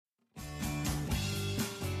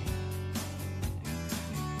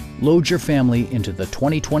Load your family into the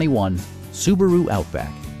 2021 Subaru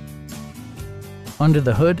Outback. Under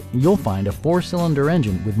the hood, you'll find a 4-cylinder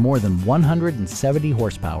engine with more than 170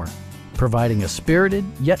 horsepower, providing a spirited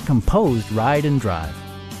yet composed ride and drive.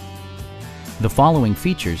 The following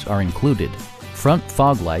features are included: front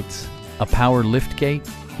fog lights, a power liftgate,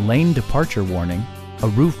 lane departure warning, a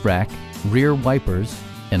roof rack, rear wipers,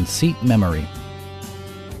 and seat memory.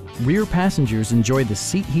 Rear passengers enjoy the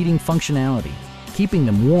seat heating functionality, keeping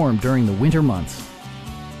them warm during the winter months.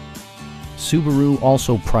 Subaru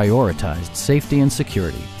also prioritized safety and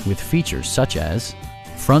security with features such as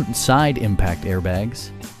front and side impact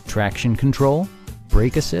airbags, traction control,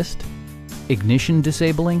 brake assist, ignition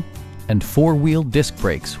disabling, and 4-wheel disc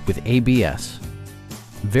brakes with ABS.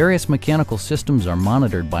 Various mechanical systems are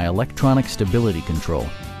monitored by electronic stability control,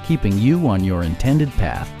 keeping you on your intended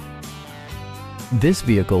path. This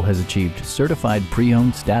vehicle has achieved certified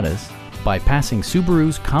pre-owned status by passing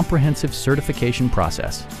Subaru's comprehensive certification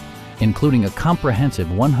process, including a comprehensive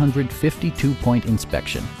 152-point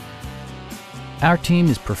inspection. Our team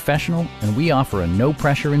is professional and we offer a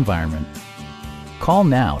no-pressure environment. Call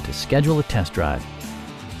now to schedule a test drive.